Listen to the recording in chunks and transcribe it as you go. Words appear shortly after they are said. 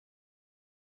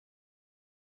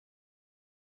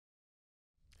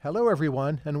Hello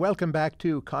everyone, and welcome back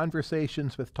to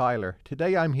Conversations with Tyler.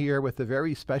 Today I'm here with a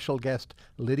very special guest,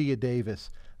 Lydia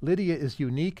Davis. Lydia is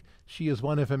unique. She is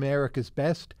one of America's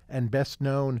best and best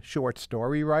known short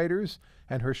story writers,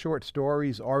 and her short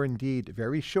stories are indeed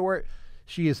very short.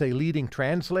 She is a leading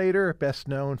translator, best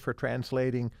known for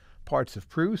translating parts of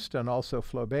Proust and also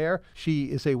Flaubert. She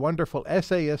is a wonderful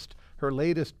essayist. Her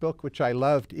latest book, which I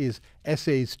loved, is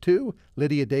Essays 2,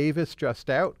 Lydia Davis,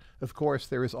 just out. Of course,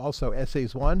 there is also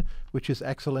Essays 1, which is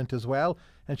excellent as well.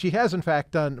 And she has, in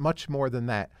fact, done much more than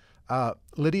that.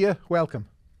 Lydia, welcome.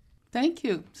 Thank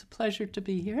you. It's a pleasure to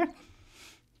be here.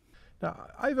 Now,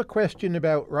 I have a question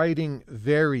about writing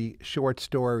very short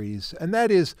stories, and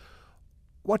that is,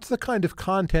 what's the kind of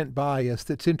content bias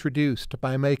that's introduced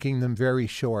by making them very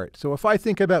short? So if I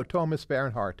think about Thomas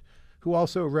Bernhardt, who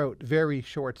also wrote very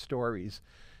short stories,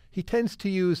 he tends to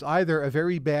use either a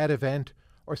very bad event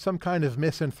or some kind of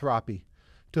misanthropy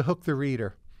to hook the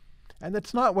reader. And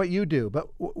that's not what you do, but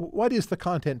what is the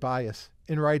content bias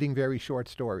in writing very short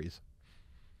stories?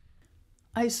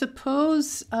 I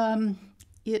suppose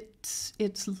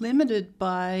it's limited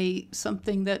by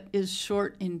something that is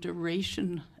short in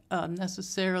duration,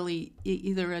 necessarily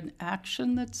either an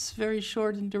action that's very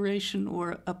short in duration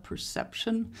or a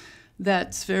perception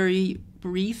that's very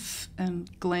brief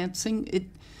and glancing.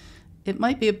 It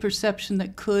might be a perception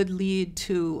that could lead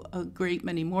to a great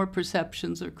many more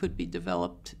perceptions or could be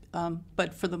developed,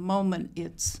 but for the moment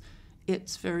it's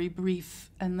very brief,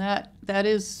 and that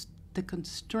is the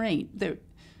constraint.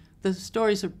 The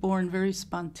stories are born very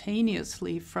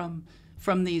spontaneously from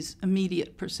these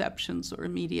immediate perceptions or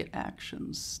immediate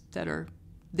actions that are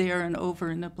there and over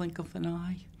in the blink of an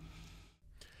eye.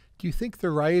 Do you think the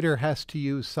writer has to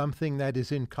use something that is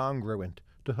incongruent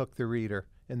to hook the reader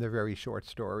in the very short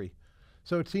story?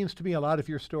 So it seems to me a lot of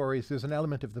your stories, there's an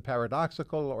element of the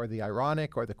paradoxical or the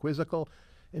ironic or the quizzical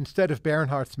instead of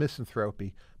Bernhardt's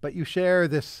misanthropy, but you share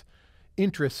this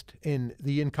interest in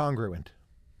the incongruent.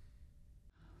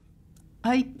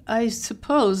 I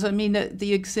suppose, I mean,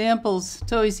 the examples,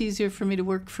 it's always easier for me to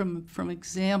work from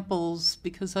examples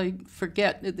because I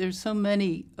forget that there's so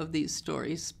many of these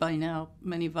stories by now,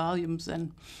 many volumes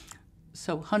and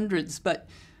so hundreds, but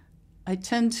I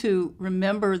tend to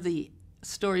remember the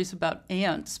stories about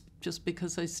ants just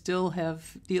because I still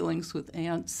have dealings with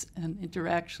ants and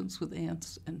interactions with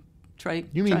ants and try.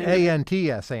 You mean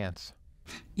A-N-T-S, ants?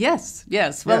 Yes. Well,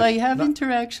 yes, I have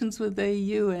interactions with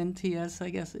AUNTS, I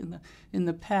guess, in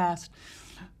the past,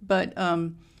 but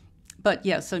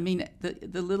yes, I mean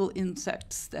the little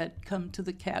insects that come to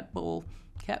the cat bowls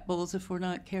if we're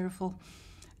not careful.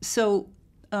 So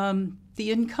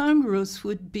the incongruous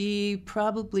would be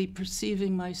probably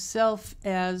perceiving myself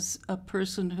as a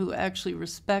person who actually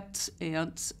respects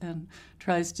ants and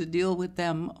tries to deal with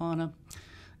them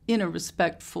in a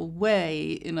respectful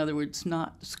way, in other words,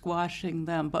 not squashing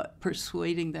them, but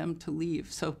persuading them to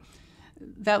leave. So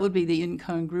that would be the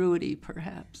incongruity,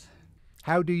 perhaps.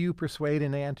 How do you persuade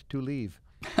an ant to leave?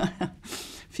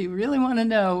 If you really want to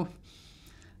know,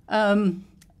 I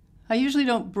usually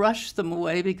don't brush them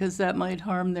away because that might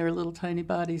harm their little tiny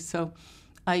bodies. So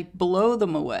I blow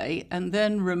them away and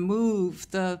then remove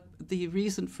the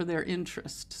reason for their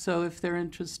interest. So if they're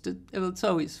interested, it's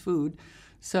always food.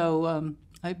 So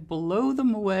I blow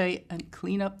them away and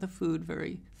clean up the food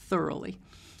very thoroughly.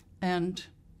 And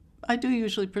I do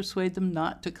usually persuade them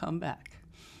not to come back.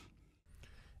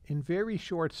 In very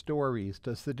short stories,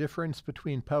 does the difference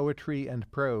between poetry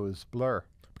and prose blur?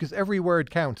 Because every word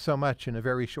counts so much in a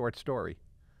very short story.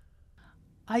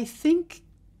 I think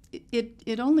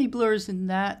it only blurs in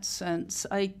that sense.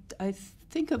 I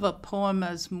think of a poem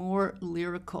as more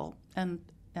lyrical, and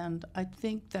I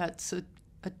think that's a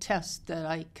test that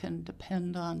I can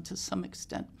depend on to some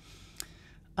extent.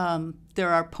 There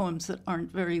are poems that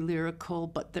aren't very lyrical,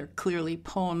 but they're clearly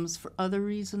poems for other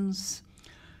reasons.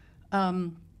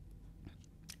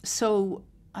 So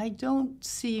I don't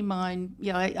see mine,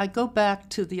 I go back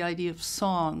to the idea of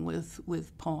song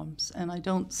with poems, and I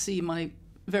don't see my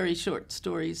very short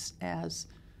stories as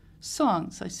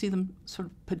songs. I see them sort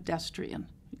of pedestrian.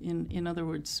 In other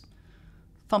words,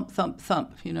 thump, thump,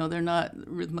 thump. They're not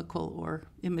rhythmical or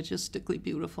imagistically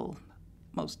beautiful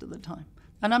most of the time.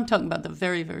 And I'm talking about the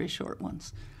very, very short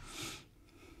ones.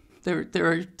 There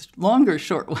are longer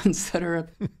short ones that are a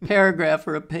paragraph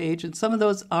or a page, and some of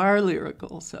those are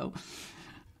lyrical. So,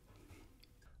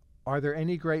 are there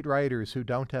any great writers who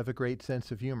don't have a great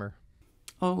sense of humor?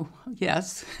 Oh,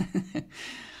 yes.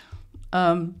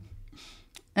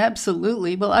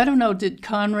 Absolutely. Well, I don't know, did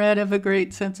Conrad have a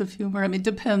great sense of humor? I mean, it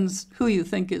depends who you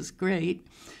think is great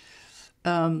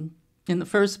in the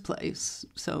first place.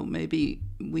 So maybe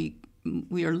we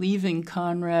we are leaving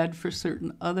Conrad for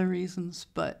certain other reasons,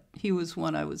 but he was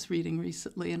one I was reading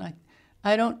recently, and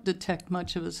I don't detect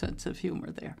much of a sense of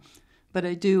humor there. But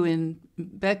I do in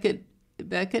Beckett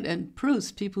and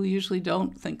Proust. People usually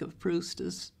don't think of Proust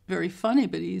as very funny,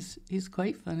 but he's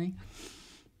quite funny.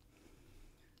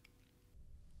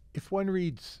 If one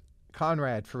reads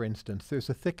Conrad, for instance, there's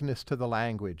a thickness to the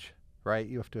language, right?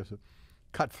 You have to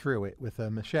cut through it with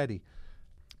a machete.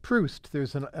 Proust,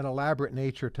 there's an elaborate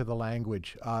nature to the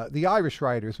language. The Irish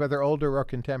writers, whether older or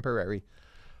contemporary,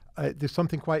 there's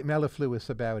something quite mellifluous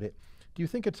about it. Do you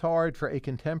think it's hard for a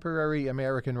contemporary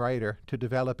American writer to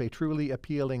develop a truly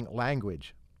appealing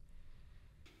language?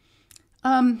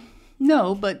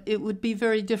 No, but it would be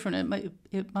very different.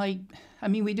 It might. I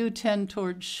mean, we do tend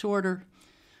towards shorter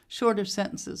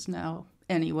sentences now.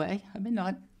 Anyway, I mean,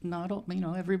 not all. You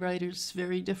know, every writer's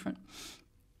very different,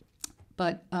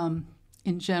 but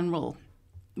in general,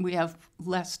 we have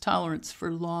less tolerance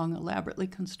for long, elaborately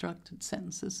constructed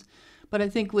sentences. But I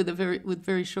think with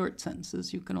very short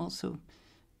sentences, you can also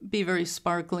be very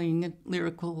sparkling and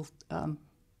lyrical,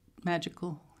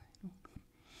 magical.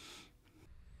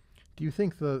 Do you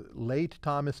think the late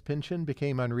Thomas Pynchon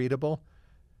became unreadable?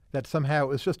 That somehow it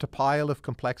was just a pile of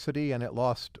complexity and it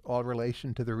lost all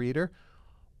relation to the reader?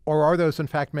 Or are those in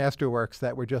fact masterworks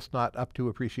that we're just not up to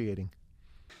appreciating?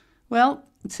 Well,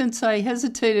 since I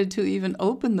hesitated to even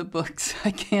open the books,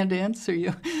 I can't answer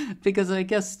you because I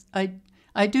guess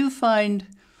I do find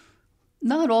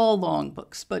not all long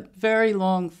books, but very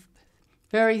long,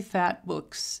 very fat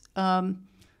books, a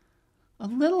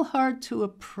little hard to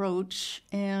approach,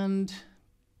 and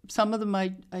some of them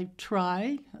I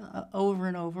try over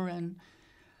and over, and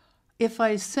if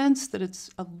I sense that it's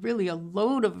really a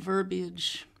load of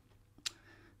verbiage,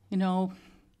 you know,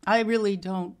 I really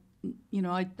don't. You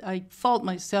know, I fault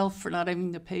myself for not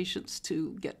having the patience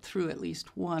to get through at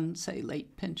least one, say,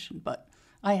 late Pynchon, but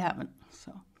I haven't,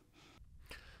 so.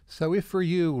 So if for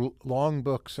you long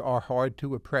books are hard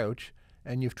to approach,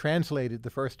 and you've translated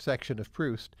the first section of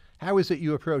Proust, how is it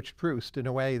you approached Proust in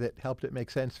a way that helped it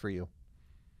make sense for you?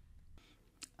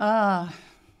 Well,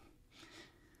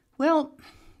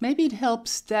 maybe it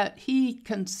helps that he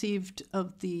conceived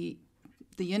of the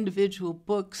individual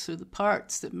books or the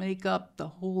parts that make up the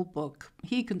whole book.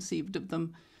 He conceived of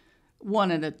them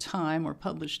one at a time, or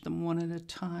published them one at a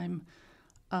time,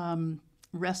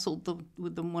 wrestled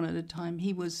with them one at a time.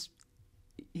 He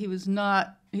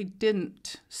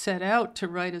didn't set out to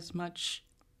write as much,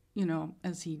 you know,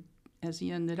 as he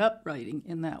ended up writing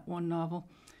in that one novel,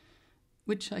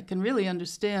 which I can really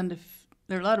understand. If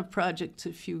there are a lot of projects,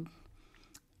 if you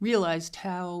realized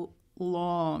how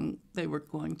long they were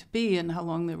going to be and how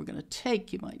long they were going to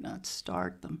take, you might not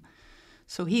start them.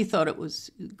 So he thought it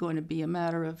was going to be a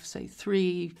matter of, say,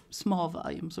 3 small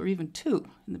volumes, or even 2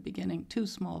 in the beginning, 2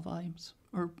 small volumes,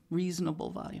 or reasonable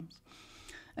volumes.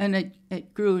 And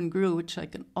it grew and grew, which I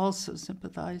can also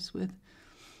sympathize with.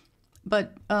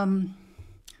 But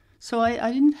so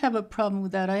I didn't have a problem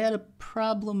with that. I had a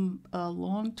problem a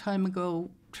long time ago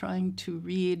trying to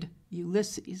read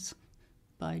Ulysses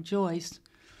by Joyce,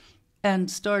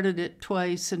 and started it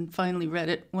twice and finally read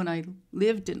it when I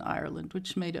lived in Ireland,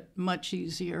 which made it much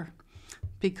easier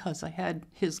because I had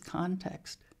his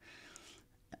context.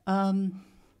 And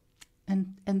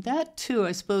that too,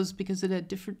 I suppose, because it had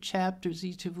different chapters,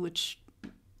 each of which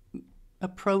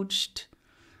approached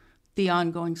the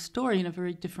ongoing story in a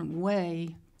very different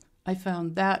way, I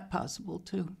found that possible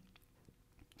too.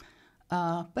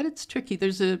 But it's tricky.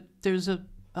 There's a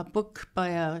book by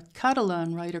a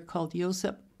Catalan writer called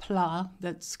Josep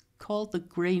that's called the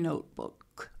Grey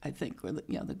Notebook, I think, or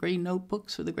the Grey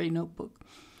Notebooks, or the Grey Notebook.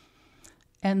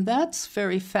 And that's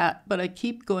very fat, but I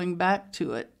keep going back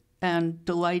to it and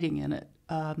delighting in it.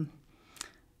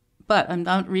 But I'm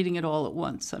not reading it all at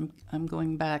once. I'm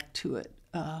going back to it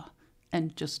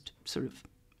and just sort of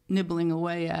nibbling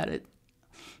away at it.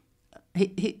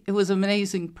 It was an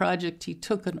amazing project. He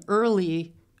took an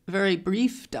early, very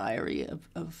brief diary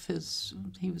of his.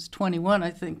 He was 21, I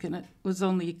think, and it was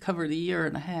only covered a year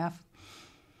and a half.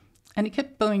 And he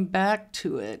kept going back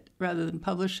to it rather than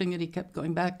publishing it. He kept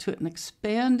going back to it and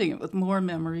expanding it with more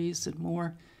memories and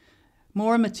more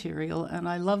material. And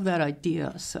I love that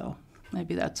idea, so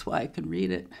maybe that's why I can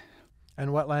read it.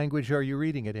 And what language are you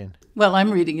reading it in? Well,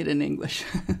 I'm reading it in English.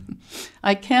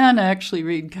 I can actually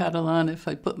read Catalan if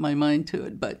I put my mind to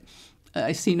it, but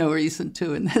I see no reason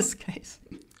to in this case.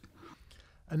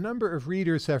 A number of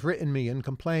readers have written me and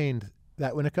complained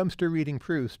that when it comes to reading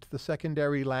Proust, the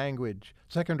secondary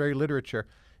literature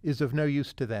is of no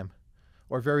use to them,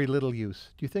 or very little use.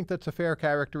 Do you think that's a fair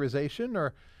characterization?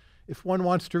 Or if one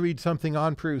wants to read something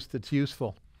on Proust that's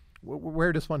useful,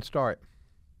 Where does one start?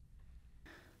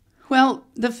 Well,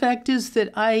 the fact is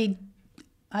that I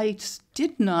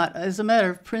did not, as a matter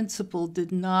of principle,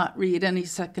 did not read any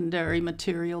secondary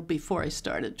material before I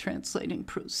started translating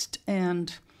Proust,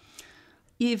 and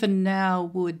even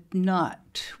now would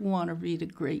not want to read a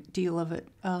great deal of it.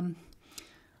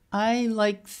 I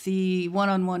like the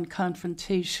one-on-one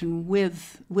confrontation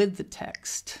with the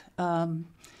text, and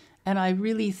I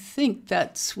really think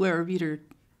that's where a reader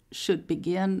should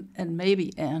begin and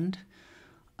maybe end.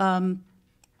 I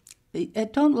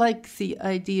don't like the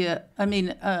idea,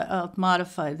 I'll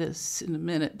modify this in a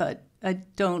minute, but I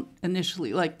don't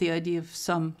initially like the idea of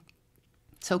some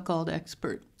so-called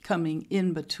expert coming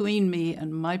in between me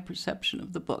and my perception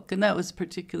of the book. And that was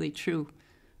particularly true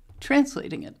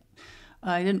translating it.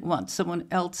 I didn't want someone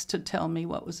else to tell me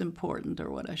what was important or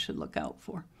what I should look out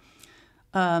for.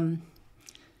 And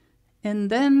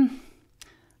then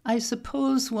I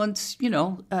suppose once,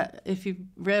 if you've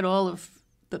read all of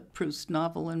the Proust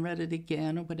novel and read it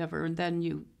again or whatever, and then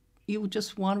you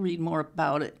just want to read more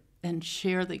about it and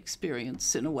share the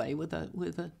experience in a way with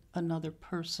another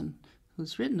person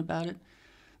who's written about it.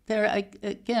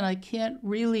 I can't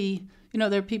really,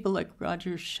 there are people like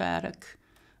Roger Shattuck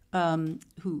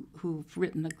who've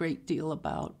written a great deal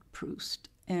about Proust,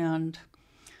 and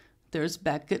there's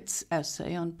Beckett's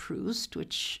essay on Proust,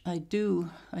 which I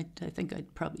think I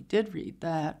probably did read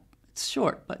that. It's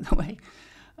short, by the way.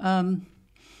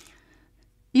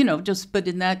 But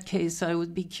in that case, I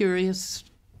would be curious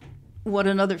what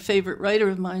another favorite writer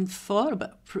of mine thought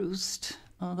about Proust,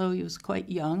 although he was quite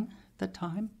young at the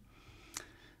time.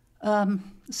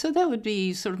 So that would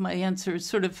be sort of my answer.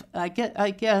 I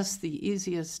guess the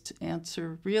easiest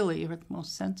answer, really, or the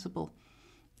most sensible,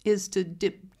 is to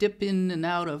dip in and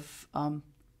out of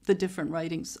the different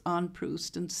writings on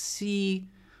Proust and see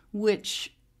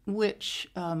which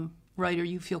writer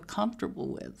you feel comfortable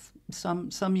with. Some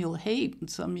you'll hate and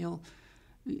some you'll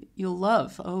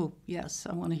love. Oh, yes,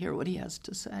 I want to hear what he has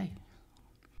to say.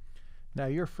 Now,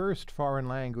 your first foreign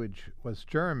language was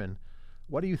German.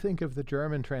 What do you think of the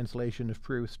German translation of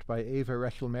Proust by Eva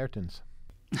Rechel-Mertens?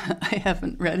 I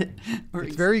haven't read it.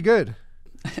 It's very good.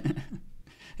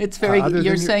 It's very good.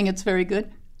 You're saying it's very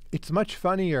good? It's much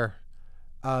funnier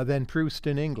than Proust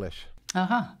in English.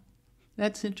 Uh-huh.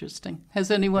 That's interesting.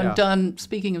 Has anyone done,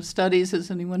 speaking of studies,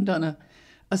 has anyone done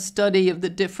a study of the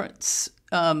difference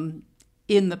in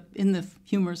the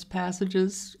humorous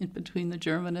passages in between the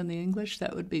German and the English?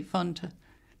 That would be fun to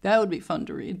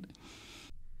read.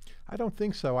 I don't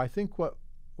think so. I think what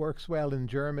works well in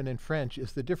German and French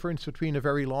is the difference between a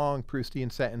very long Proustian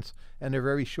sentence and a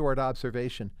very short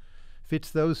observation.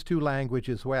 Fits those two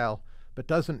languages well, but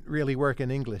doesn't really work in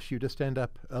English. You just end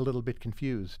up a little bit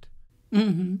confused.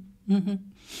 Mm-hmm.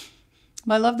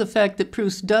 Mm-hmm. I love the fact that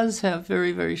Proust does have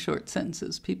very, very short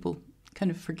sentences. People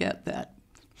kind of forget that.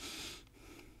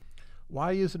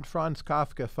 Why isn't Franz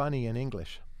Kafka funny in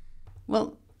English?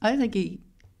 Well, I think he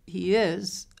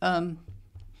is.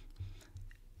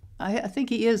 I think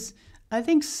he is. I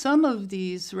think some of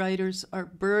these writers are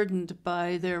burdened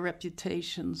by their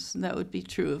reputations. And that would be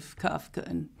true of Kafka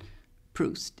and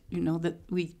Proust, that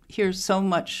we hear so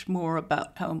much more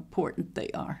about how important they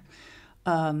are,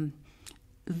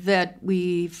 that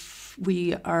we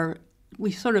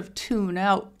sort of tune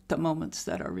out the moments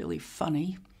that are really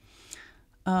funny.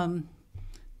 Of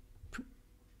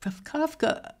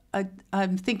Kafka,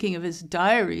 I'm thinking of his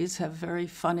diaries have very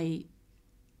funny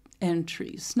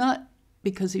entries, not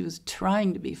because he was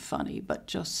trying to be funny, but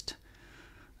just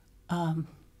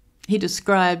he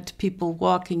described people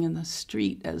walking in the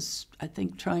street as, I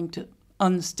think, trying to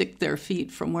unstick their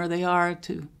feet from where they are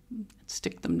to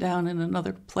stick them down in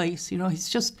another place.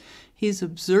 He's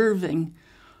observing,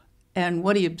 and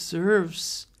what he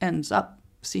observes ends up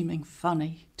seeming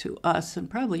funny to us and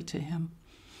probably to him.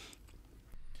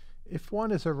 If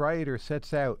one as a writer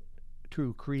sets out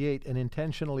to create an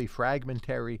intentionally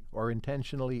fragmentary or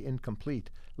intentionally incomplete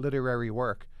literary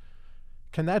work,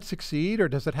 can that succeed, or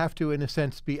does it have to, in a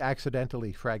sense, be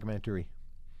accidentally fragmentary?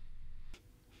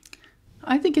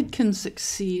 I think it can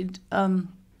succeed.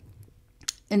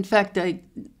 In fact,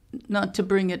 not to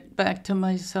bring it back to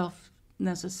myself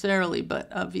necessarily, but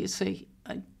obviously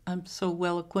I'm so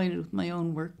well acquainted with my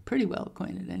own work, pretty well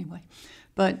acquainted anyway.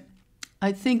 But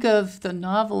I think of the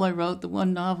novel I wrote, the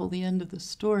one novel, The End of the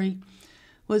Story,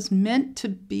 was meant to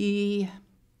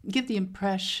give the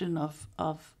impression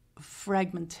of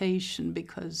fragmentation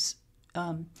because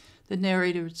the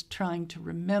narrator is trying to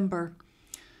remember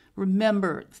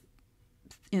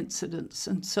incidents,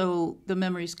 and so the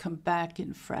memories come back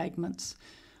in fragments.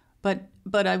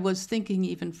 But I was thinking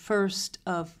even first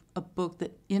of a book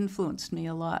that influenced me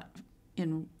a lot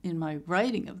in my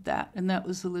writing of that, and that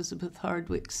was Elizabeth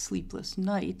Hardwick's Sleepless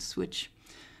Nights, which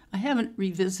I haven't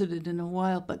revisited in a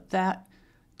while, but that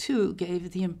too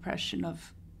gave the impression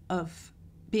of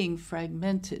being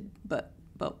fragmented, but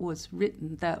was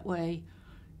written that way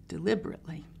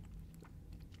deliberately.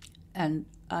 And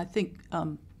I think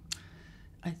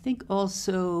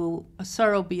also A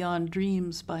Sorrow Beyond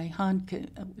Dreams by Handke,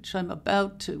 which I'm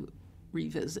about to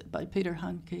revisit, by Peter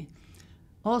Handke,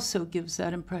 also gives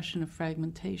that impression of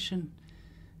fragmentation.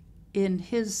 In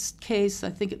his case, I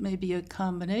think it may be a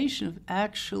combination of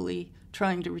actually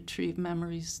trying to retrieve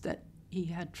memories that he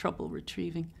had trouble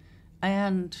retrieving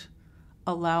and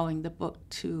allowing the book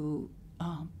to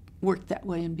work that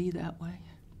way and be that way.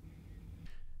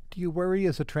 Do you worry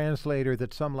as a translator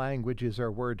that some languages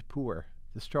are word poor?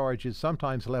 This charge is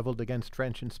sometimes leveled against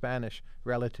French and Spanish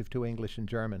relative to English and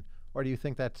German. Or do you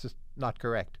think that's just not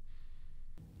correct?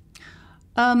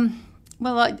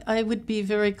 Well, I would be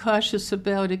very cautious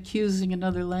about accusing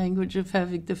another language of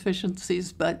having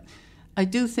deficiencies, but I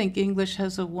do think English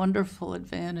has a wonderful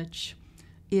advantage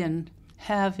in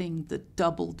having the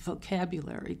doubled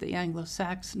vocabulary, the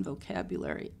Anglo-Saxon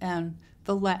vocabulary and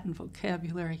the Latin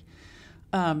vocabulary.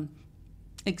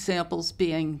 Examples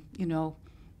being,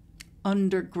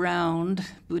 underground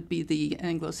would be the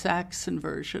Anglo-Saxon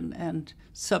version, and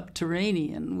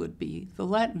subterranean would be the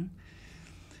Latin,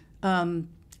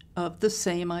 of the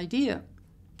same idea.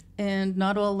 And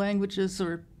not all languages,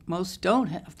 or most, don't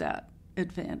have that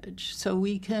advantage. So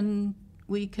we can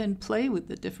play with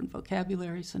the different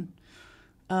vocabularies and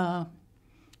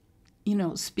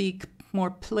speak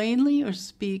more plainly or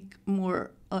speak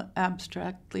more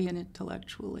abstractly and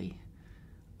intellectually.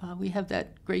 We have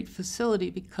that great facility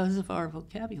because of our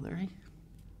vocabulary.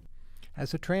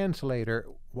 As a translator,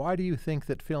 why do you think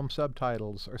that film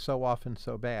subtitles are so often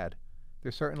so bad?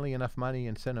 There's certainly enough money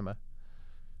in cinema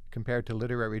compared to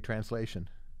literary translation.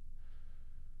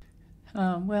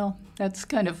 Well, that's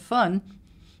kind of fun.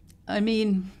 I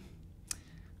mean,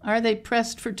 are they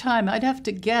pressed for time? I'd have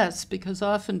to guess, because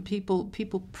often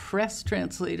people press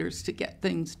translators to get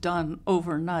things done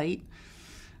overnight,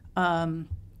 and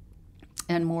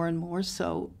more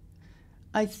so.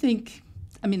 I think,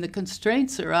 the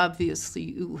constraints are obviously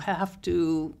you have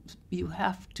to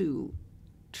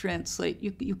translate.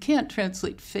 You can't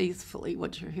translate faithfully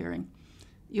what you're hearing.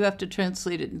 You have to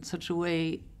translate it in such a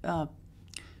way, more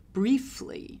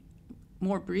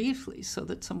briefly, so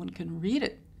that someone can read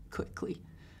it quickly.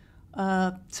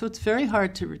 So it's very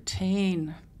hard to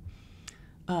retain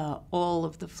all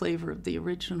of the flavor of the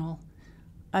original.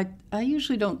 I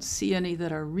usually don't see any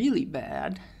that are really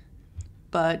bad,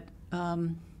 but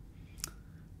I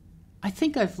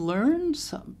think I've learned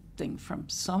something from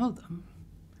some of them.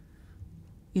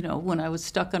 When I was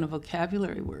stuck on a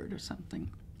vocabulary word or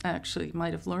something, I actually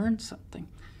might have learned something.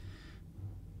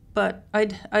 But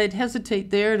I'd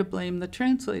hesitate there to blame the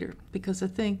translator, because I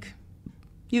think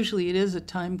usually it is a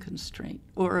time constraint,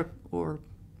 or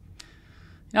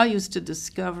I used to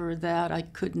discover that I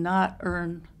could not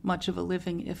earn much of a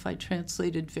living if I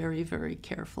translated very, very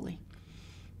carefully.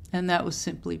 And that was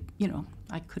simply,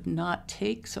 I could not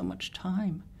take so much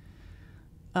time.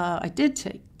 I did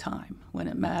take time when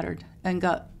it mattered and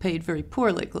got paid very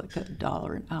poorly, like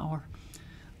 $1 an hour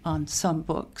on some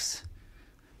books.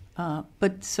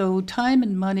 But so time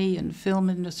and money in film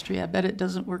industry, I bet it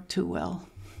doesn't work too well.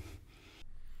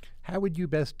 How would you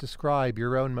best describe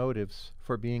your own motives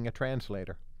for being a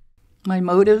translator? My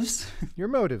motives? Your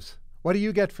motives. What do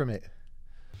you get from it?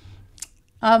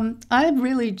 I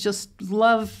really just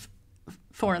love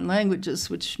foreign languages,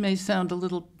 which may sound a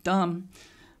little dumb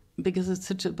because it's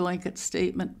such a blanket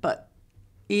statement, but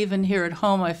even here at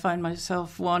home, I find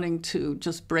myself wanting to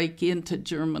just break into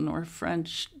German or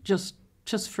French just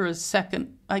for a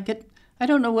second. I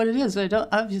don't know what it is.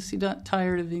 Obviously not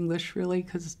tired of English, really,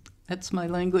 because that's my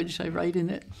language. I write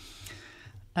in it.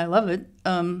 I love it.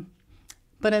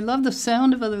 But I love the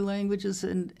sound of other languages,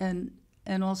 and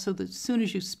also that as soon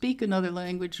as you speak another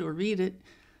language or read it,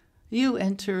 you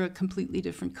enter a completely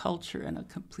different culture and a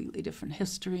completely different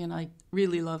history, and I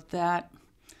really love that.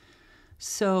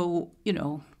 So,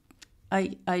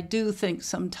 I do think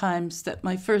sometimes that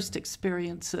my first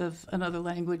experience of another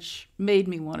language made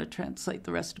me want to translate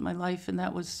the rest of my life, and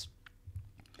that was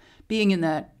being in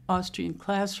that Austrian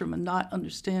classroom and not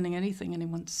understanding anything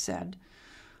anyone said,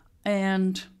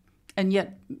 and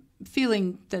yet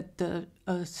feeling that the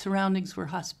surroundings were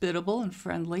hospitable and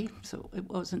friendly, so it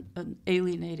wasn't an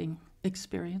alienating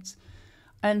experience,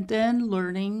 and then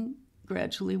learning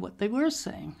gradually what they were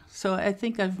saying. So I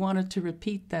think I've wanted to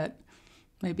repeat that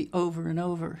maybe over and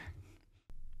over.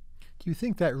 Do you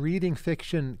think that reading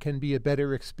fiction can be a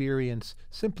better experience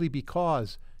simply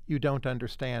because you don't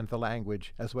understand the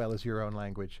language as well as your own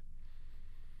language?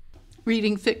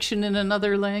 Reading fiction in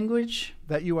another language?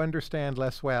 That you understand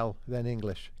less well than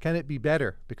English. Can it be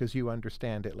better because you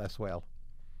understand it less well?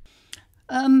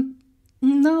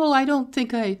 No, I don't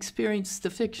think I experienced the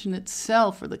fiction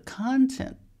itself or the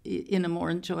content in a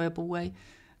more enjoyable way.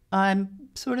 I'm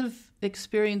sort of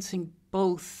experiencing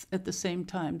both at the same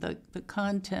time. The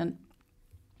content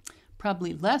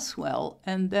probably less well,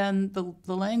 and then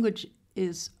the language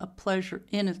is a pleasure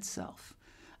in itself.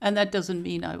 And that doesn't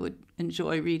mean I would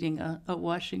enjoy reading a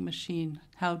washing machine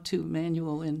how-to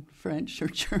manual in French or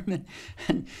German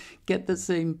and get the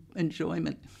same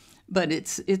enjoyment. But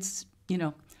it's you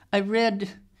know, I read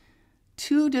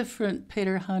 2 different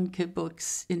Peter Handke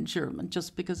books in German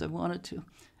just because I wanted to.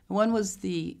 One was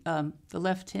the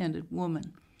Left-Handed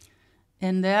Woman,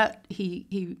 and that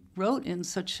he wrote in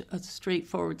such a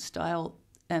straightforward style,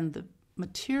 and the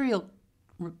material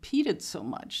repeated so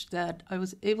much that I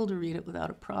was able to read it without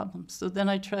a problem. So then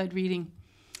I tried reading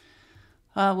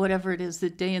whatever it is, The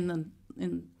Day in the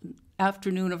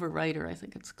Afternoon of a Writer, I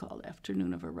think it's called,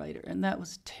 Afternoon of a Writer. And that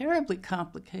was terribly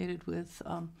complicated with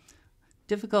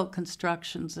difficult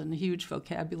constructions and huge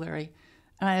vocabulary.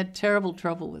 And I had terrible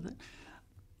trouble with it.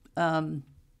 I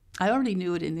already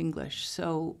knew it in English,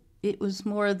 so it was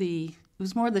more the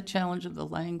challenge of the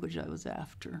language I was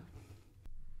after.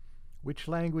 Which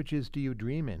languages do you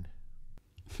dream in?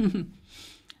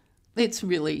 It's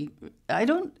really, I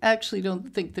don't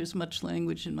think there's much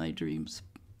language in my dreams,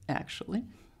 actually,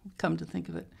 come to think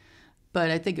of it. But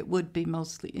I think it would be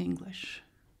mostly English.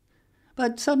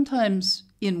 But sometimes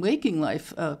in waking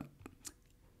life,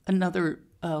 another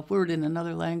word in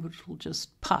another language will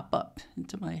just pop up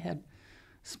into my head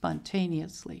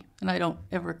spontaneously, and I don't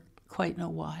ever quite know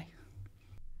why.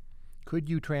 Could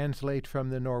you translate from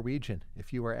the Norwegian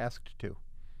if you were asked to?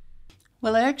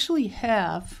 Well, I actually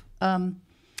have.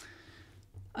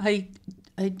 I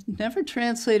never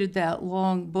translated that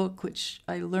long book, which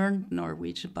I learned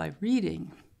Norwegian by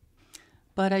reading,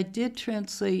 but I did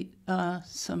translate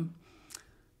some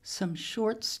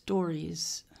short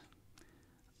stories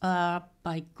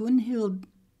by Gunhild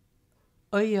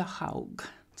Øyehaug.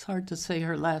 It's hard to say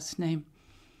her last name.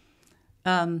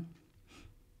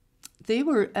 They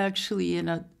were actually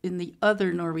in the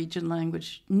other Norwegian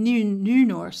language,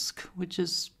 nynorsk, which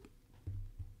is,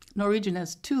 Norwegian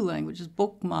has 2 languages,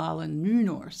 bokmål and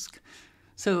nynorsk.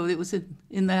 So it was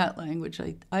in that language.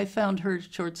 I found her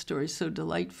short stories so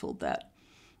delightful that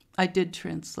I did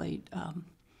translate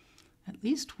at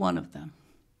least one of them.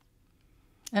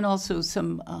 And also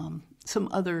some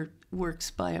other works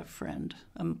by a friend,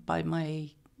 by my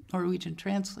Norwegian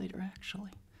translator, actually.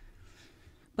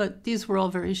 But these were all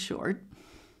very short.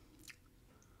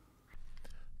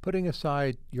 Putting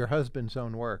aside your husband's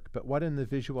own work, but what in the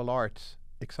visual arts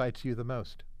excites you the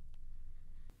most?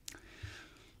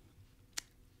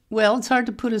 Well, it's hard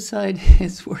to put aside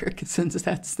his work since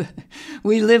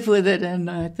we live with it and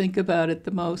I think about it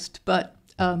the most. But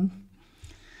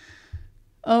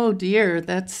oh dear,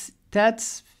 that's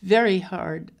very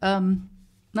hard.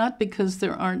 Not because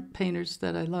there aren't painters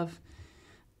that I love.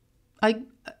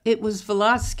 It was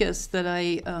Velázquez that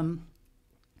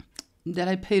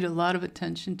I paid a lot of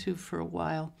attention to for a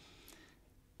while,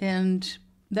 and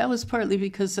that was partly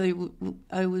because I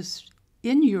was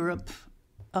in Europe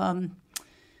on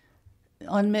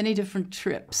many different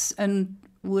trips and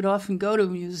would often go to a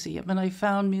museum, and I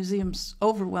found museums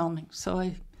overwhelming.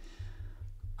 So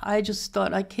I just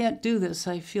thought, I can't do this.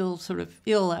 I feel sort of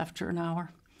ill after an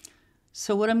hour.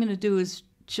 So what I'm going to do is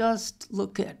just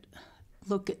look at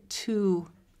two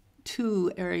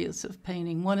areas of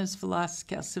painting. One is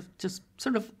Velázquez.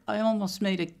 I almost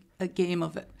made a game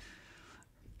of it.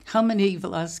 How many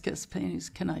Velázquez paintings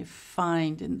can I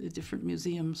find in the different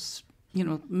museums?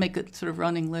 Make a sort of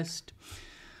running list.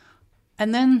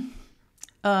 And then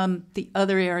the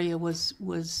other area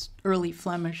was early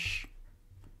Flemish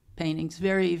paintings,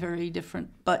 very, very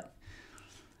different. But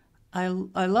I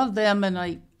love them, and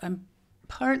I'm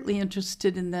partly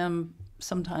interested in them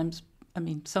sometimes. I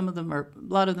mean, a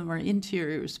lot of them are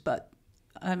interiors, but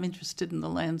I'm interested in the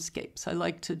landscapes. I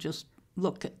like to just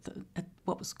look at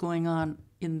what was going on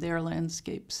in their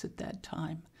landscapes at that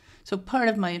time. So part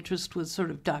of my interest was sort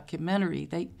of documentary.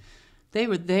 They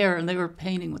were there and they were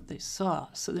painting what they saw.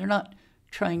 So they're not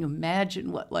trying to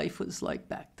imagine what life was like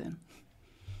back then.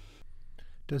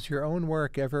 Does your own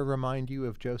work ever remind you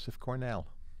of Joseph Cornell?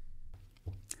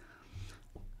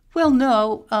 Well,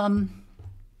 no.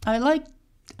 I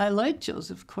like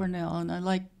Joseph Cornell, and I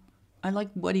like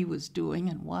what he was doing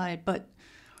and why, but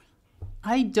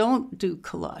I don't do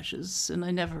collages, and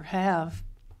I never have.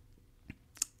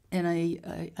 And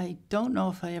I don't know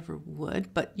if I ever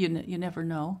would, but you never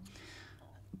know.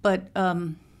 But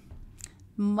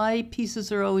my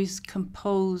pieces are always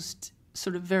composed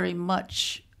sort of very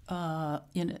much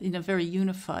in a very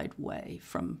unified way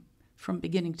from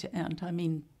beginning to end. I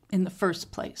mean, in the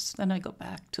first place. Then I go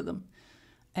back to them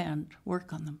and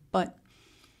work on them. But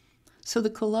so the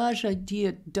collage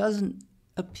idea doesn't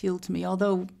appeal to me,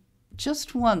 although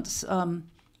just once a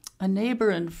neighbor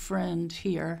and friend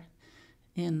here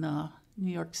in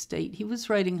New York State, he was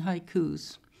writing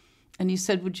haikus, and he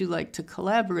said, "Would you like to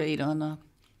collaborate on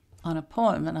a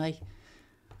poem?" And I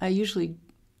usually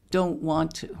don't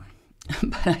want to,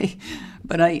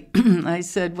 but I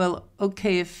said, "Well,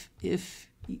 okay, if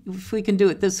we can do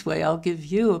it this way, I'll give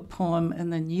you a poem,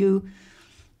 and then you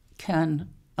can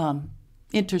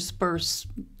intersperse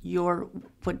your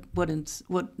what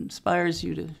inspires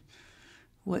you to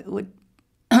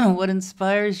what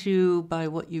inspires you by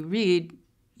what you read.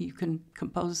 You can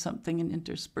compose something and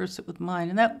intersperse it with mine,"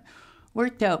 and that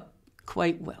worked out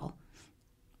quite well.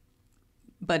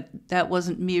 But that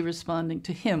wasn't me responding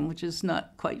to him, which is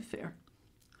not quite fair.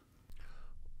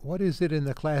 What is it in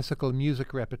the classical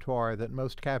music repertoire that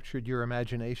most captured your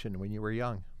imagination when you were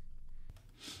young?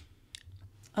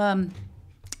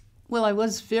 Well, I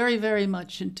was very, very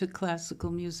much into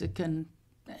classical music, and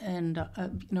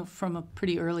from a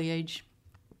pretty early age.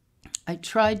 I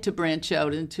tried to branch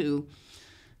out into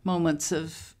moments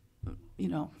of,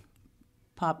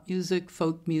 pop music,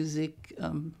 folk music,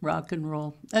 rock and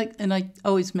roll, and I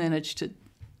always managed to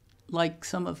like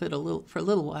some of it for a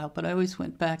little while, but I always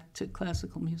went back to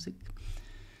classical music.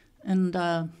 And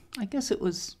I guess it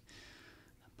was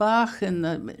Bach and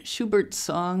the Schubert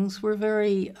songs were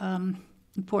very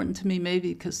important to me,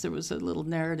 maybe because there was a little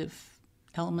narrative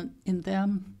element in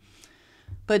them.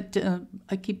 But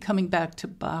I keep coming back to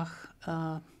Bach.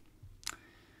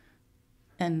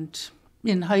 And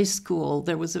in high school,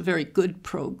 there was a very good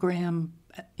program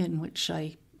in which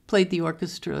I played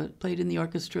in the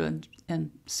orchestra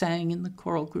and sang in the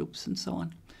choral groups and so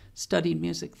on, studied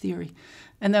music theory.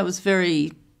 And that was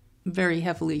very, very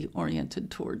heavily oriented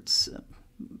towards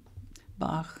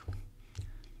Bach.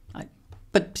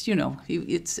 But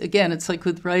it's like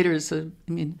with writers,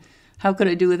 how could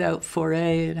I do without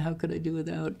Fauré, and how could I do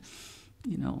without,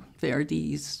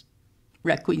 Verdi's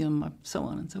Requiem, so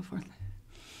on and so forth.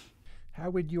 How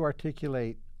would you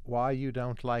articulate why you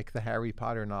don't like the Harry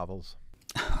Potter novels?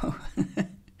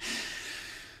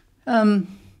 Well,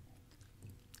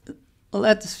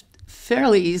 that's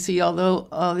fairly easy, although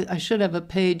I should have a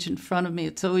page in front of me.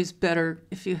 It's always better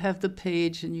if you have the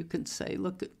page and you can say,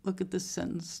 look at this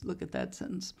sentence, look at that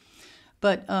sentence.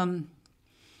 But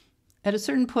at a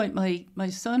certain point, my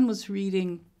son was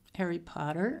reading Harry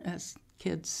Potter, as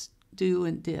kids do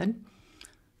and did.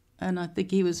 And I think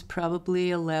he was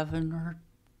probably 11 or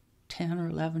 10 or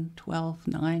 11, 12,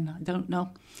 9, I don't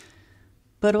know.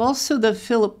 But also the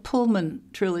Philip Pullman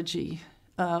trilogy,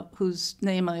 whose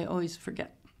name I always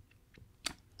forget.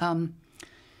 And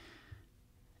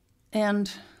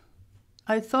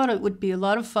I thought it would be a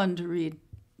lot of fun to read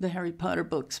the Harry Potter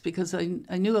books because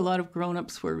I knew a lot of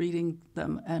grown-ups were reading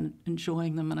them and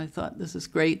enjoying them, and I thought, this is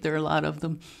great, there are a lot of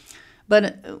them.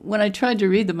 But when I tried to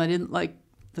read them, I didn't like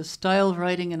the style of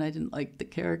writing, and I didn't like the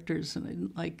characters, and I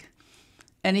didn't like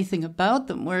anything about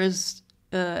them. Whereas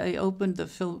I opened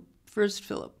the first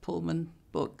Philip Pullman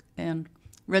book and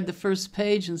read the first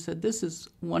page and said, this is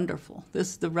wonderful.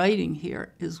 The writing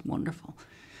here is wonderful.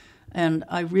 And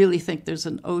I really think there's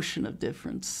an ocean of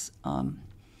difference. I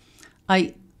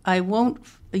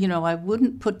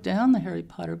wouldn't put down the Harry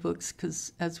Potter books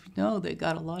because, as we know, they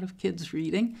got a lot of kids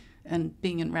reading and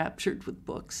being enraptured with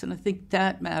books. And I think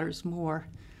that matters more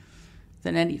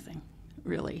than anything,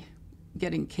 really,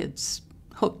 getting kids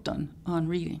hooked on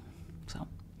reading. So,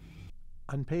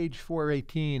 on page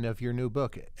 418 of your new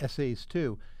book, Essays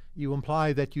 2, you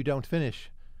imply that you don't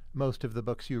finish most of the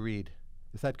books you read.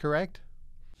 Is that correct?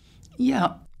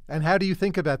 Yeah. And how do you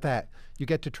think about that? You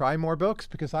get to try more books?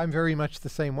 Because I'm very much the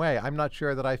same way. I'm not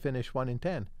sure that I finish 1 in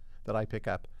 10 that I pick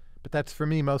up. But that's, for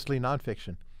me, mostly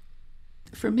nonfiction.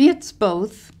 For me, it's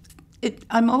both.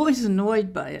 I'm always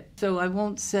annoyed by it, so I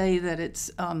won't say that it's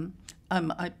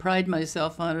I pride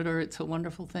myself on it or it's a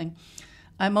wonderful thing.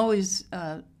 I'm always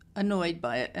annoyed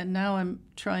by it, and now I'm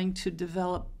trying to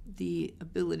develop the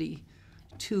ability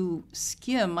to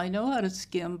skim. I know how to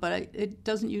skim, but it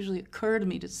doesn't usually occur to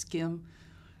me to skim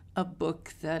a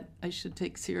book that I should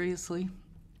take seriously.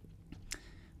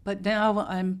 But now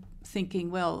I'm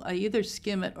thinking, well, I either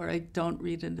skim it or I don't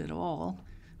read it at all,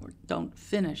 or don't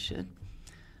finish it.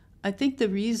 I think the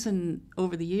reason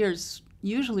over the years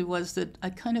usually was that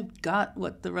I kind of got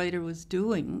what the writer was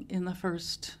doing in the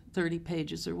first 30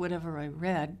 pages or whatever I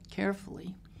read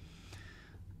carefully.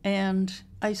 And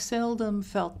I seldom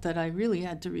felt that I really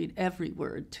had to read every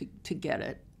word to get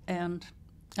it. And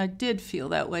I did feel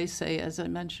that way, say, as I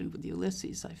mentioned with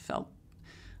Ulysses. I felt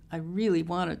I really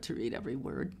wanted to read every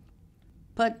word.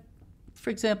 But, for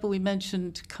example, we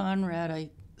mentioned Conrad. I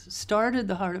started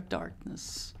The Heart of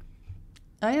Darkness.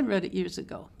 I had read it years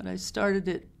ago, but I started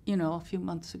it, a few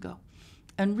months ago,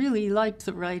 and really liked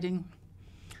the writing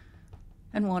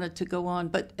and wanted to go on.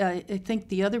 But I think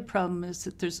the other problem is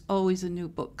that there's always a new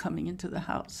book coming into the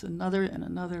house, another and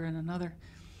another and another.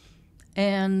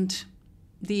 And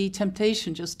the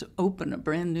temptation just to open a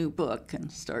brand new book and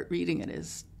start reading it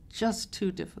is just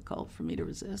too difficult for me to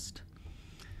resist.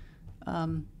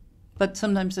 But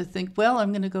sometimes I think, well,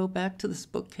 I'm going to go back to this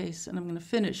bookcase and I'm going to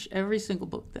finish every single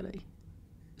book that I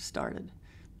started.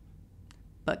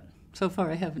 But so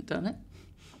far I haven't done it.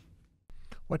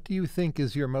 What do you think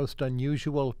is your most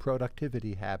unusual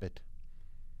productivity habit?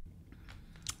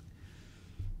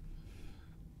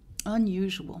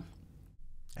 Unusual.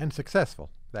 And successful,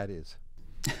 that is.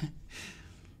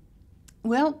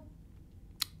 Well,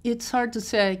 it's hard to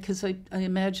say because I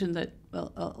imagine that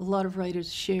a lot of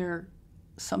writers share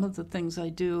some of the things I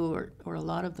do, or a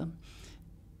lot of them.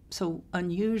 So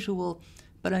unusual,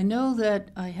 but I know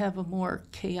that I have a more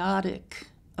chaotic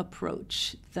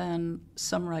approach than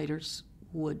some writers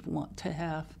would want to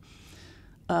have.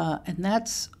 And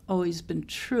that's always been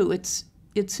true.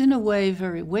 It's in a way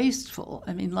very wasteful.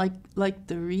 I mean, like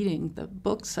the reading, the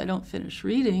books I don't finish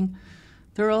reading,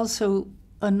 there are also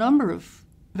a number of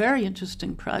very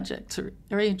interesting projects, or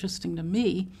very interesting to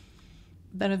me,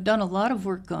 that I've done a lot of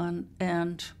work on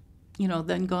and,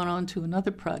 then gone on to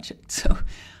another project. So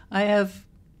I have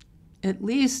at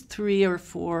least 3 or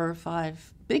 4 or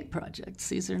 5 big projects.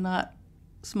 These are not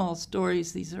small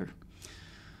stories. These are,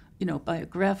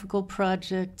 biographical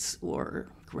projects or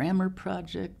grammar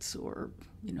projects or,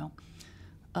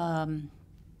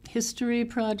 history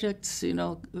projects,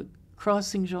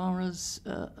 crossing genres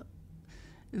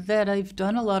that I've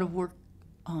done a lot of work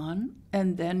on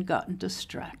and then gotten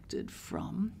distracted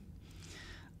from.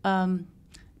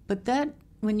 But that,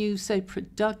 when you say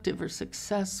productive or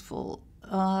successful,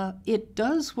 it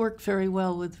does work very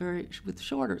well with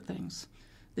shorter things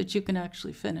that you can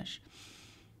actually finish.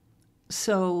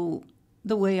 So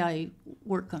the way I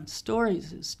work on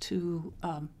stories is to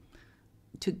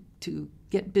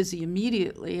get busy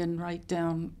immediately and write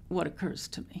down what occurs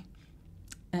to me,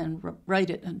 and write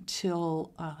it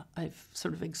until I've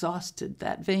sort of exhausted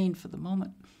that vein for the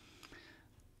moment.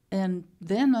 And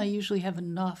then I usually have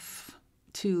enough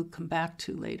to come back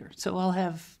to later. So I'll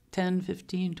have 10,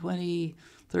 15, 20,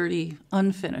 30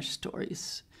 unfinished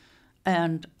stories.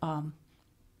 And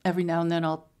every now and then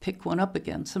I'll pick one up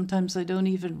again. Sometimes I don't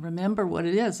even remember what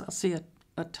it is. I'll see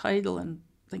a title and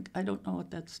think, I don't know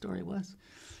what that story was.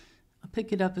 I'll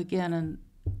pick it up again and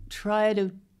try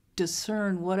to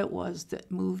discern what it was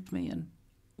that moved me and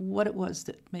what it was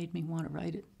that made me want to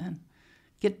write it, and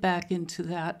get back into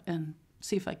that and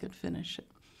see if I could finish it.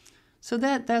 So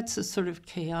that's a sort of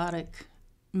chaotic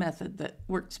method that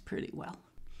works pretty well.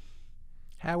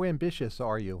 How ambitious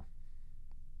are you?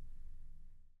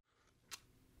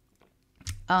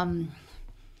 I'm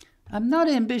not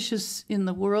ambitious in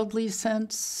the worldly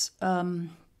sense.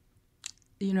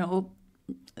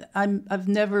 I've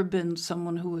never been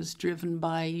someone who was driven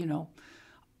by,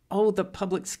 the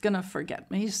public's gonna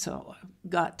forget me, so I've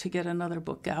got to get another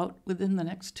book out within the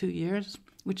next 2 years,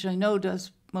 which I know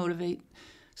does motivate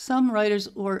some writers,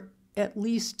 or at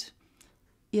least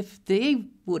if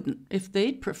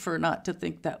they'd prefer not to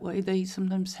think that way, they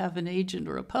sometimes have an agent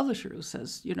or a publisher who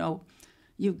says,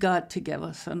 you've got to give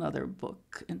us another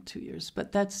book in 2 years.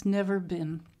 But that's never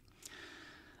been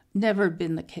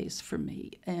the case for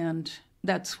me. And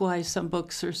that's why some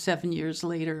books are 7 years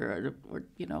later, or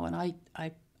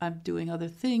and I'm doing other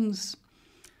things.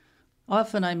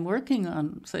 Often I'm working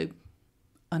on, say,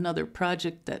 another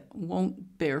project that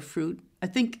won't bear fruit. I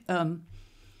think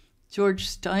George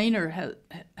Steiner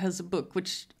has a book,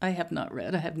 which I have not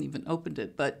read. I haven't even opened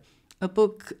it, but a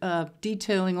book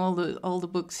detailing all the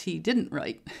books he didn't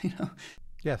write.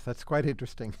 Yes, that's quite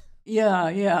interesting.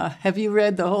 Yeah. Have you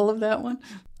read the whole of that one?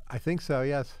 I think so,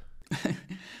 yes.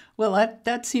 Well,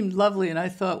 that seemed lovely, and I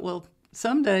thought, well,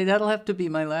 someday that'll have to be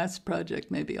my last project.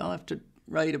 Maybe I'll have to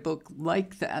write a book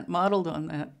like that, modeled on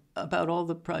that, about all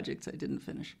the projects I didn't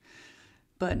finish.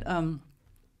 But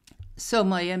so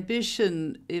my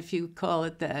ambition, if you call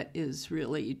it that, is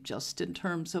really just in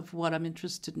terms of what I'm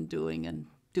interested in doing and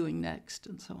doing next,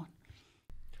 and so on.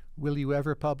 Will you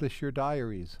ever publish your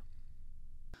diaries?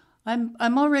 I'm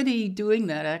already doing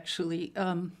that, actually,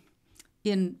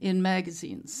 in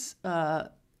magazines.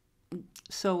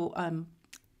 So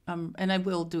and I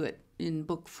will do it in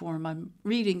book form. I'm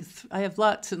reading. I have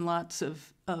lots and lots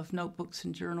of notebooks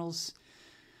and journals.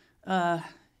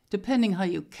 Depending how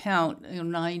you count,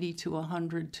 90 to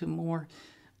 100 to more.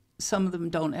 Some of them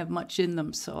don't have much in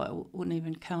them, so I wouldn't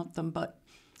even count them, but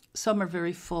some are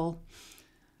very full.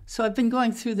 So I've been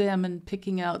going through them and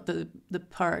picking out the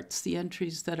parts, the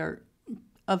entries that are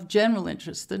of general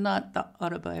interest. They're not the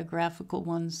autobiographical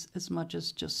ones as much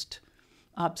as just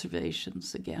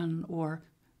observations, again, or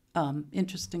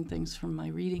interesting things from my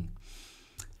reading.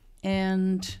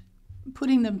 And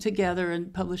putting them together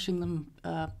and publishing them.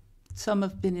 Some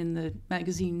have been in the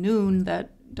magazine Noon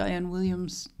that Diane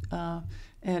Williams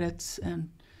edits and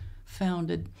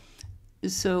founded.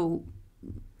 So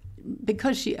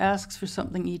because she asks for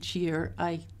something each year,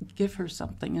 I give her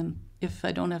something. And if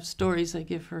I don't have stories, I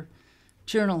give her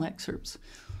journal excerpts.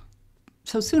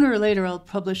 So sooner or later, I'll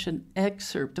publish an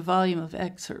excerpt, a volume of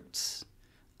excerpts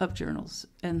of journals.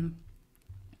 And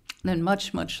then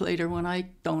much, much later, when I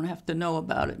don't have to know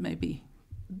about it, maybe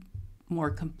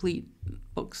more complete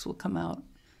books will come out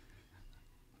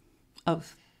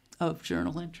of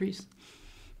journal entries.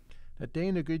 Now,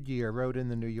 Dana Goodyear wrote in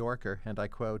The New Yorker, and I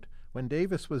quote, "When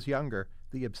Davis was younger,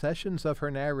 the obsessions of her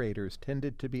narrators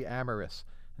tended to be amorous.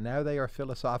 Now they are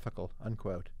philosophical,"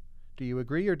 unquote. Do you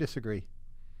agree or disagree?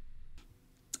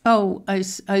 Oh, I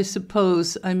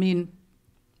suppose. I mean,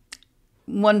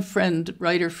 one friend,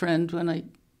 writer friend, when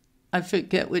I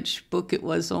forget which book it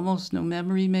was, almost no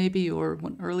memory maybe, or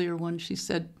one earlier one, she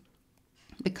said,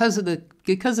 because of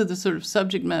the sort of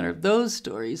subject matter of those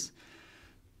stories,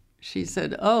 she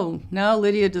said, "Oh, now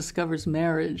Lydia discovers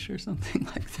marriage," or something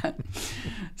like that.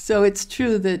 So it's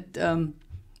true that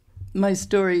my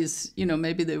stories,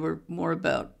 maybe they were more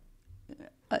about,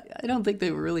 I don't think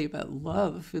they were really about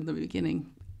love in the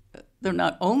beginning. They're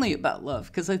not only about love,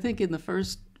 because I think in the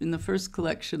first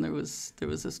collection there was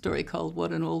a story called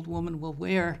 "What an Old Woman Will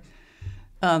Wear."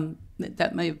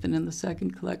 That may have been in the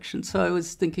second collection. So I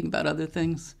was thinking about other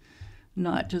things,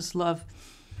 not just love.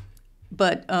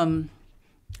 But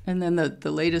and then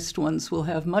the latest ones will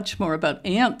have much more about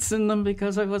ants in them,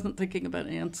 because I wasn't thinking about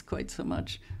ants quite so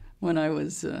much when I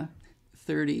was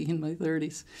 30, in my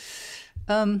 30s.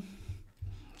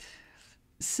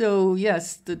 So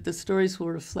yes, the stories will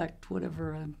reflect what's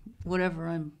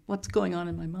going on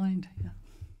in my mind. Yeah.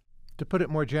 To put it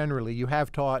more generally, you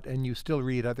have taught and you still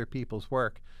read other people's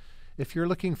work. If you're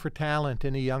looking for talent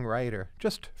in a young writer,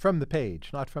 just from the page,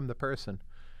 not from the person,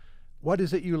 what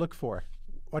is it you look for?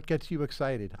 What gets you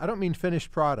excited? I don't mean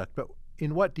finished product, but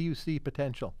in what do you see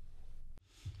potential?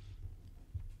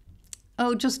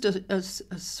 Oh, just a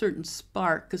certain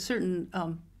spark, a certain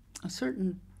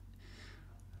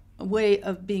way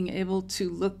of being able to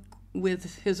look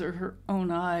with his or her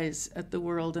own eyes at the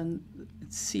world and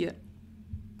see it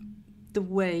the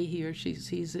way he or she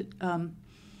sees it,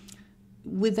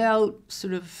 without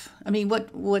sort of,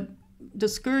 what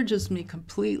discourages me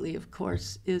completely, of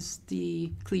course, is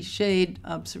the cliched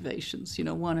observations,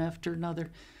 one after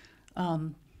another.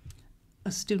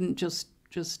 A student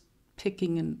just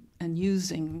picking and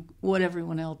using what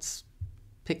everyone else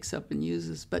picks up and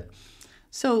uses. But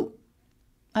so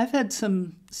I've had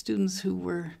some students who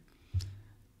were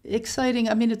exciting.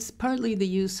 It's partly the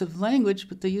use of language,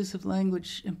 but the use of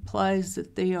language implies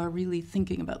that they are really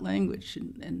thinking about language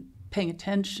and paying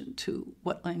attention to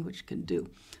what language can do.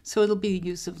 So it'll be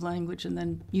use of language and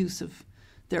then use of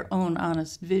their own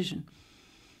honest vision.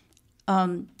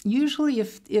 Usually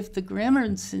if the grammar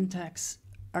and syntax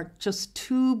are just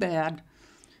too bad,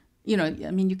 you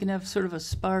can have sort of a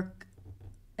spark,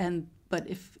 but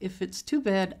if it's too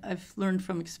bad, I've learned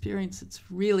from experience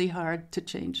it's really hard to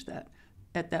change that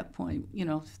at that point,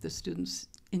 if the student's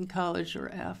in college or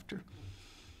after.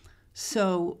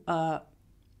 So,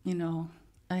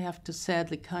 I have to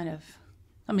sadly kind of,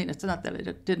 it's not that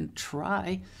I didn't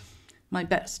try my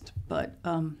best, but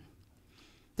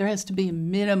there has to be a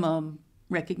minimum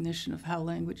recognition of how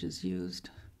language is used.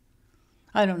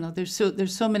 I don't know.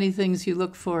 There's so many things you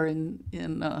look for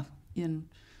in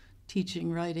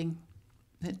teaching writing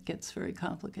that gets very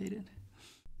complicated.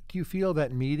 Do you feel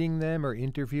that meeting them or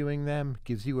interviewing them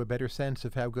gives you a better sense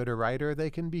of how good a writer they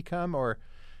can become, or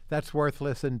that's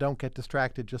worthless and don't get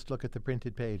distracted, just look at the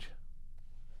printed page?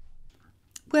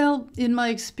 Well, in my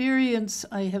experience,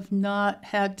 I have not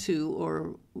had to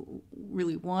or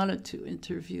really wanted to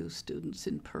interview students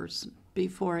in person.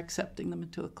 before accepting them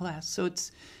into a class. So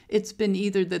it's been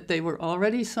either that they were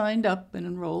already signed up and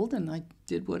enrolled, and I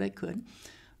did what I could,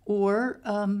 or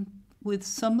with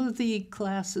some of the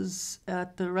classes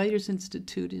at the Writers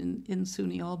Institute in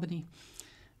SUNY Albany.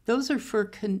 Those are for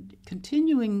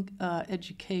continuing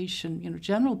education,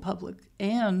 general public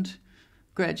and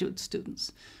graduate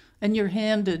students. And you're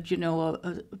handed,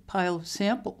 a pile of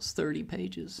samples, 30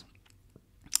 pages.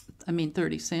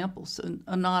 30 samples,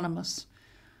 anonymous.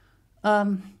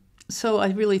 So I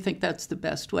really think that's the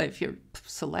best way if you're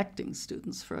selecting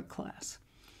students for a class.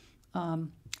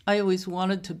 I always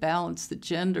wanted to balance the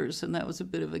genders, and that was a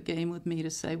bit of a game with me to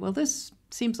say, well, this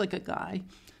seems like a guy,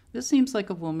 this seems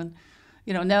like a woman.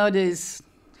 Nowadays,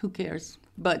 who cares?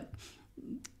 But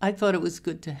I thought it was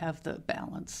good to have the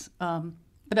balance.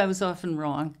 But I was often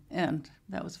wrong, and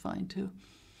that was fine too.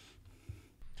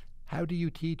 How do you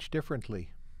teach differently?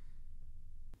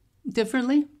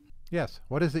 Differently? Yes.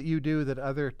 What is it you do that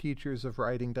other teachers of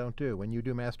writing don't do when you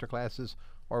do master classes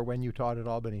or when you taught at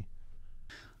Albany?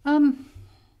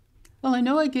 Well, I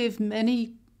know I gave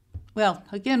many. Well,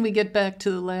 again, we get back to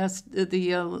the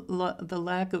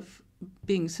lack of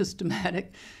being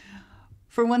systematic.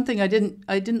 For one thing, I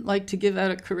didn't like to give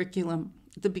out a curriculum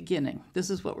at the beginning.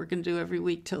 This is what we're going to do every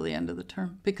week till the end of the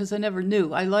term, because I never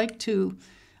knew. I like to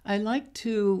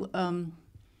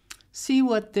see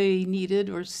what they needed,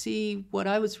 or see what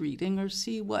I was reading, or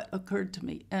see what occurred to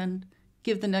me, and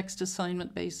give the next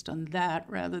assignment based on that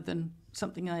rather than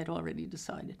something I had already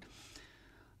decided.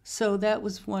 So that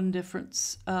was one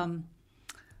difference.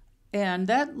 And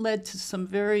that led to some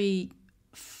very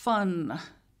fun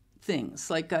things.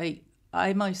 Like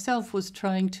I myself was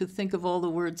trying to think of all the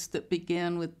words that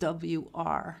began with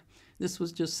WR. This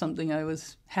was just something I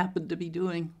happened to be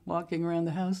doing, walking around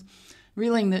the house,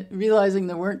 realizing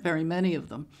there weren't very many of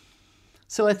them.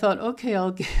 So I thought, okay,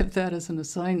 I'll give that as an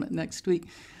assignment next week.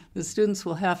 The students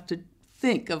will have to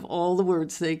think of all the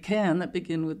words they can that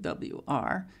begin with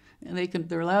WR. And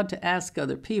they're allowed to ask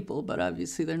other people, but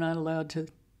obviously they're not allowed to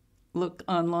look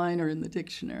online or in the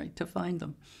dictionary to find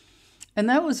them. And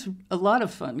that was a lot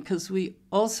of fun, because we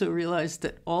also realized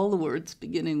that all the words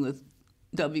beginning with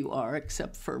WR,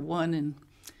 except for one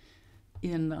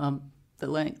in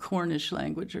the Cornish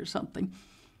language or something,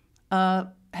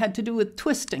 had to do with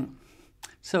twisting.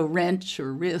 So wrench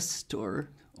or wrist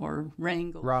or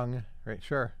wrangle. Wrung, right,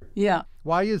 sure. Yeah.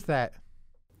 Why is that?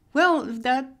 Well,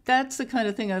 that's the kind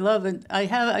of thing I love, and I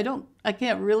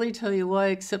can't really tell you why,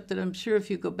 except that I'm sure if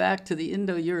you go back to the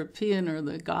Indo-European or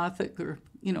the Gothic, or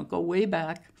go way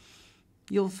back,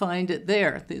 you'll find it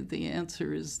there. The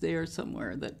answer is there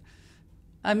somewhere.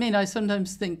 I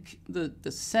sometimes think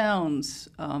the sounds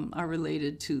are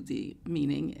related to the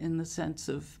meaning, in the sense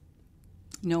of,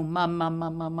 ma ma ma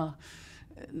ma ma.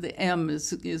 The M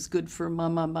is good for ma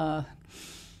ma ma.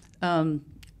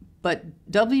 But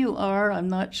WR, I'm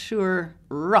not sure.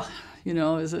 Ruh,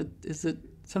 is it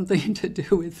something to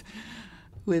do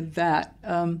with that?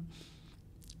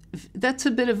 That's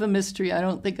a bit of a mystery. I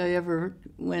don't think I ever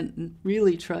went and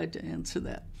really tried to answer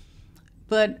that.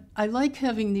 But I like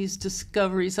having these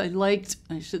discoveries. I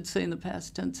should say in the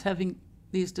past tense, having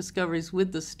these discoveries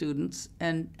with the students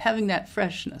and having that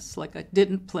freshness. Like, I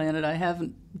didn't plan it. I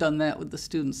haven't done that with the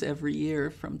students every year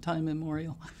from time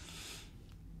immemorial.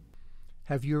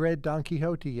 Have you read Don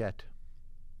Quixote yet?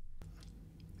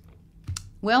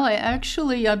 Well,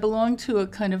 I belong to a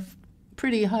kind of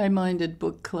pretty high-minded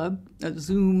book club,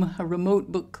 a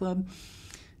remote book club.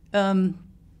 And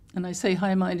I say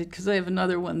high-minded because I have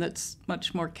another one that's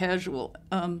much more casual.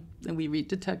 And we read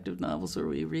detective novels, or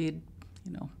we read,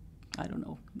 I don't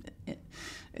know.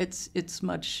 It's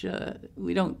much,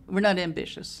 we're not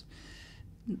ambitious,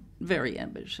 very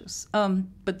ambitious.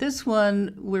 But this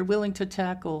one, we're willing to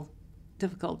tackle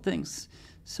difficult things.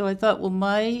 So I thought, well,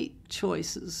 my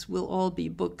choices will all be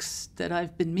books that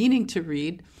I've been meaning to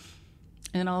read,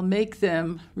 and I'll make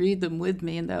them read them with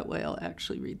me, and that way I'll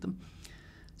actually read them.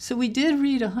 So we did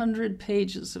read 100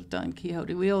 pages of Don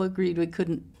Quixote. We all agreed we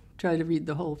couldn't try to read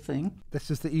the whole thing.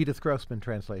 This is the Edith Grossman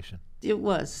translation. It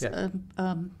was. Yes.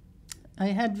 I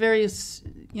had various,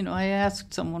 I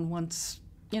asked someone once,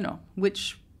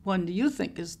 which one do you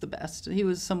think is the best? He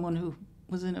was someone who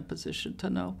was in a position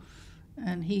to know.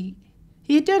 And he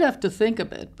did have to think a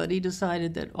bit, but he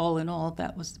decided that all in all,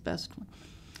 that was the best one.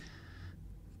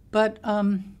 But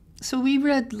so we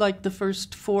read like the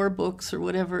first 4 books or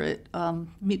whatever.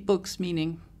 Books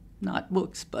meaning not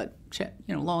books, but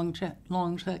long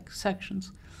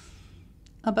sections,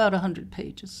 about 100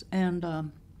 pages,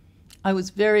 and I was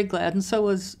very glad, and so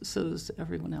was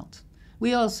everyone else.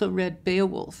 We also read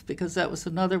Beowulf, because that was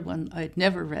another one I'd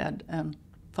never read and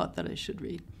thought that I should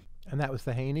read. And that was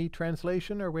the Haney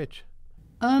translation, or which?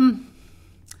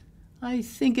 I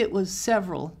think it was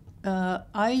several.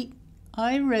 I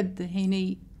read the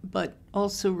Haney, but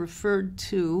also referred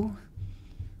to,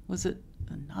 was it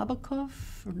Nabokov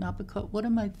or Nabokov? What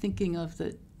am I thinking of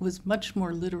that was much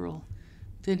more literal?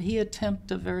 Did he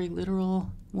attempt a very literal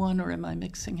one, or am I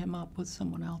mixing him up with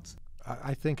someone else?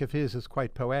 I think of his as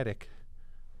quite poetic,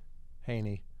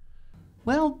 Haney.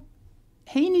 Well,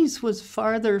 Haney's was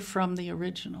farther from the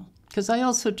original, because I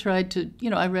also tried to,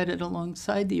 I read it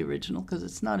alongside the original because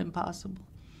it's not impossible.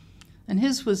 And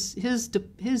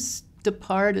his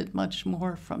departed much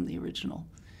more from the original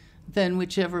than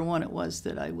whichever one it was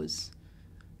that I was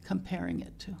comparing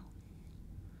it to.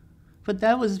 But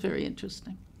that was very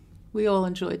interesting. We all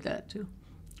enjoyed that too.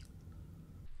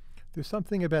 There's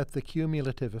something about the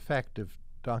cumulative effect of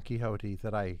Don Quixote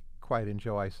that I quite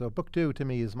enjoy. So book 2 to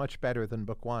me is much better than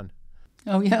book 1.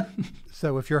 Oh, yeah.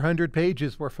 So if your 100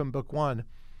 pages were from book 1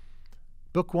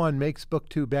 makes book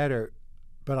 2 better.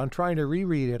 But on trying to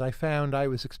reread it, I found I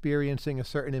was experiencing a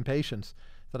certain impatience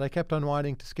that I kept on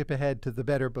wanting to skip ahead to the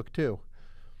better book 2.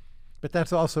 But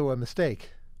that's also a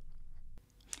mistake.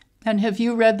 And have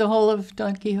you read the whole of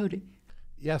Don Quixote?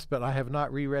 Yes, but I have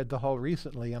not reread the whole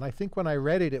recently, and I think when I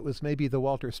read it, it was maybe the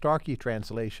Walter Starkey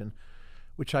translation,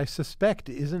 which I suspect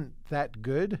isn't that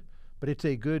good, but it's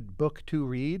a good book to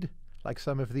read, like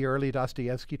some of the early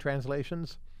Dostoevsky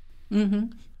translations.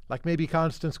 Mm-hmm. Like maybe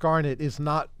Constance Garnett is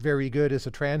not very good as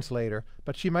a translator,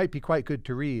 but she might be quite good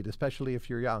to read, especially if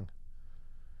you're young.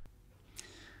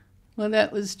 Well,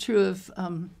 that was true of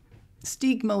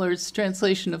Stiegmüller's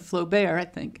translation of Flaubert, I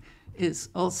think, is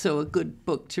also a good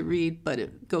book to read, but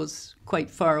it goes quite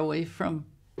far away from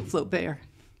Flaubert.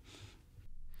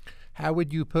 How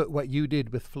would you put what you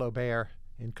did with Flaubert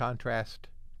in contrast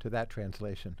to that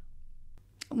translation?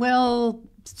 Well,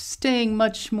 staying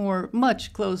much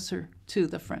closer to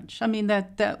the French. I mean,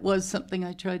 that was something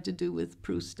I tried to do with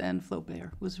Proust and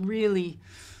Flaubert, was really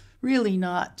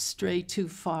not stray too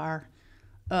far,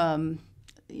 no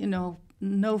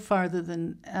farther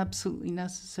than absolutely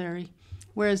necessary.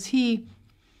 Whereas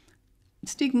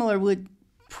Stiegmüller would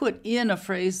put in a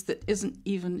phrase that isn't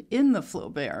even in the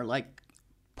Flaubert, like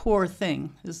poor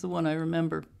thing is the one I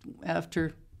remember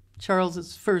after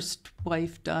Charles's first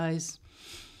wife dies.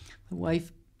 The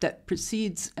wife that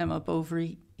precedes Emma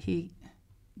Bovary,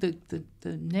 the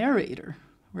narrator,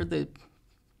 or the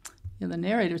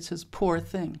narrator says poor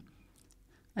thing.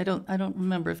 I don't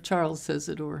remember if Charles says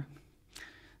it or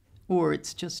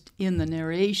it's just in the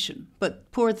narration.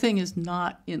 But poor thing is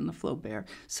not in the Flaubert.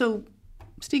 So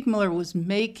Stiegmüller was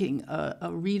making a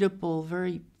readable,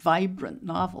 very vibrant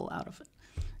novel out of it.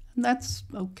 And that's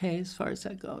okay as far as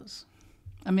that goes.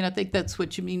 I mean, I think that's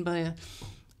what you mean by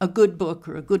a good book,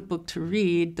 or a good book to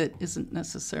read that isn't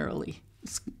necessarily,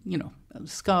 a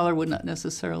scholar would not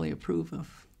necessarily approve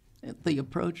of the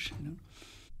approach.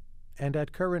 And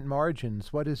at current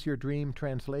margins, what is your dream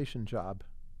translation job?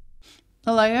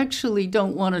 Well, I actually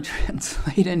don't want to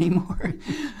translate anymore.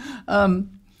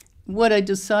 What I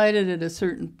decided at a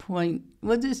certain point,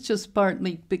 well, it's just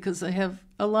partly because I have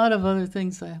a lot of other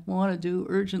things I want to do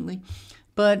urgently.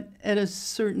 But at a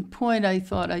certain point, I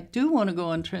thought I do want to go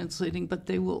on translating, but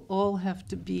they will all have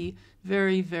to be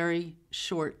very, very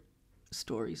short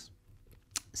stories.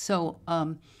 So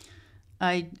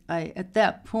I at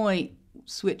that point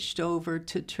switched over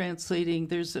to translating.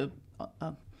 There's a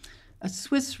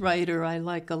Swiss writer I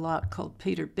like a lot called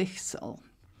Peter Bichsel,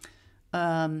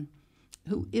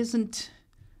 who isn't,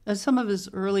 some of his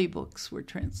early books were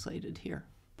translated here,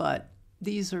 but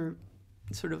these are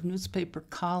sort of newspaper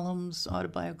columns,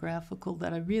 autobiographical,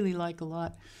 that I really like a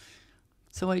lot.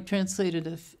 So I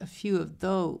translated a few of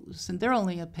those, and they're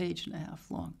only a page and a half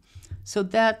long. So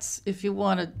that's, if I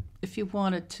wanted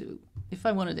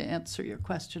to answer your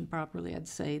question properly, I'd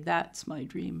say that's my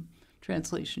dream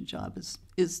translation job,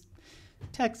 is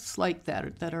texts like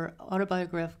that are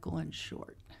autobiographical and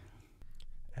short.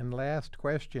 And last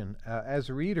question, as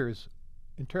readers,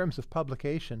 in terms of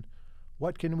publication,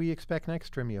 what can we expect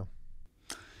next from you?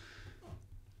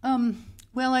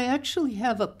 Well, I actually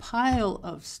have a pile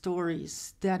of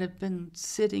stories that have been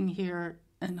sitting here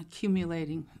and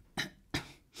accumulating.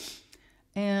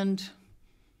 And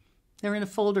they're in a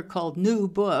folder called New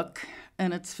Book,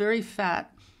 and it's very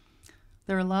fat.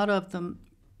 There are a lot of them,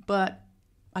 but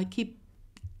I keep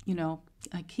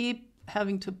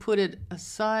having to put it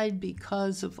aside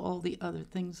because of all the other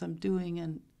things I'm doing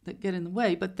and that get in the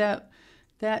way. But that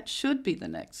should be the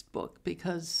next book,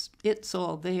 because it's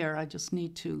all there. I just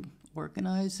need to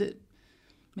organize it,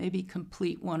 maybe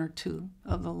complete one or two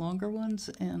of the longer ones,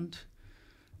 and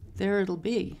there it'll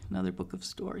be, another book of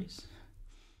stories.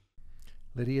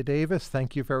 Lydia Davis,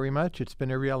 thank you very much. It's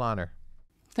been a real honor.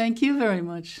 Thank you very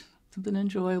much. It's been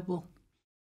enjoyable.